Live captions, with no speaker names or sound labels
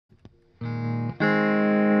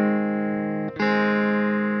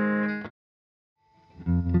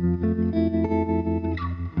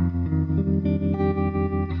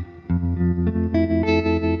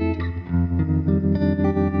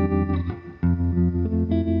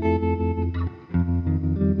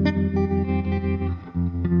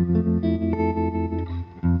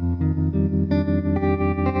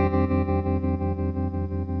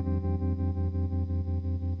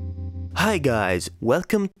Hi guys,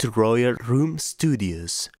 welcome to Royal Room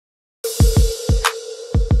Studios.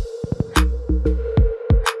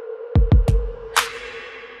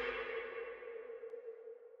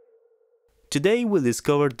 Today we'll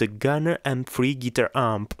discover the Gunner M3 guitar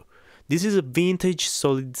amp. This is a vintage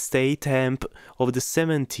solid-state amp of the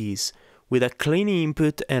 70s with a clean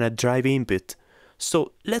input and a drive input.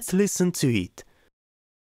 So let's listen to it.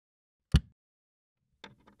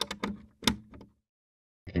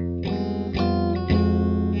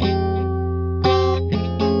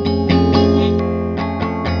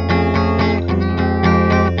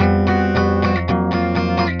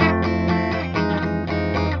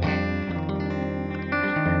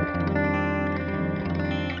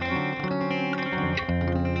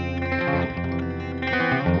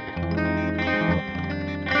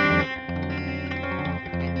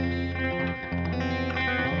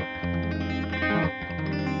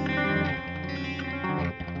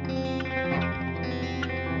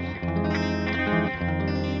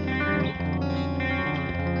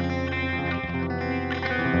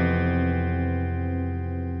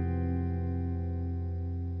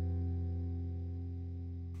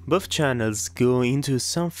 Both channels go into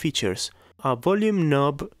some features: a volume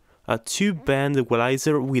knob, a 2-band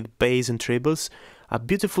equalizer with bass and trebles, a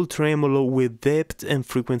beautiful tremolo with depth and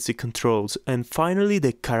frequency controls, and finally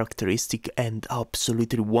the characteristic and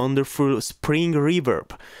absolutely wonderful spring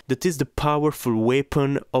reverb that is the powerful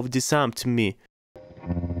weapon of this amp to me.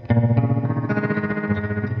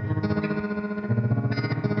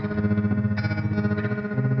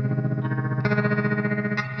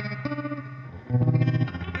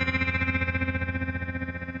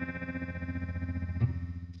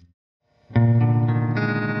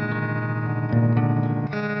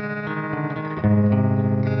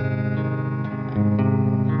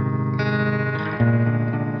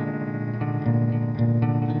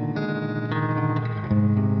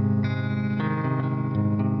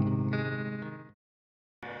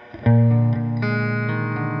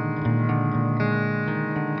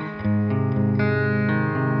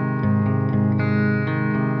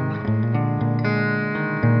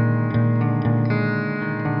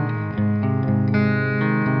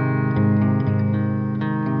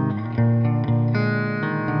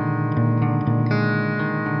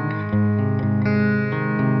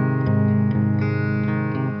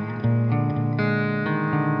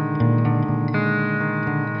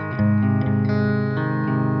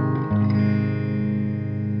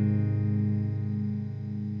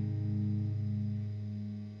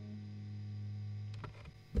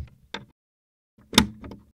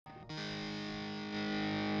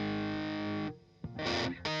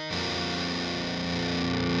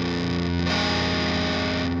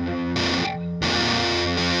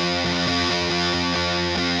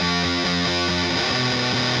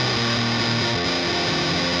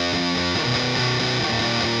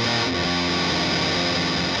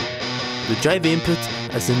 The drive input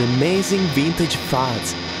has an amazing vintage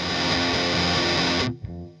fuzz.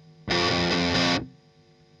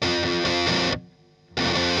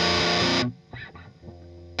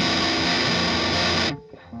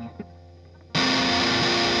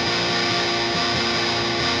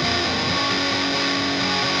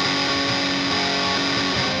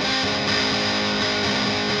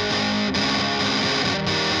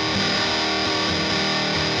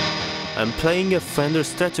 I'm playing a Fender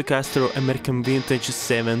Stratocaster American Vintage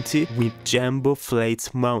 70 with jumbo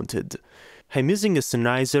plates mounted. I'm using a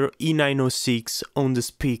Sennheiser E906 on the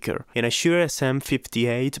speaker and a Shure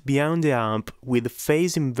SM58 behind the amp with the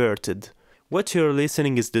phase inverted. What you're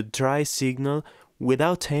listening is the dry signal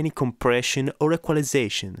without any compression or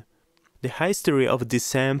equalization. The history of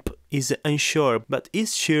this amp is unsure, but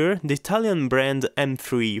it's sure the Italian brand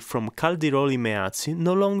M3 from Caldironi Meazzi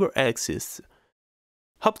no longer exists.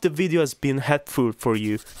 Hope the video has been helpful for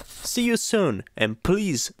you. See you soon, and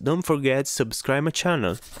please don't forget to subscribe my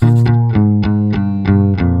channel.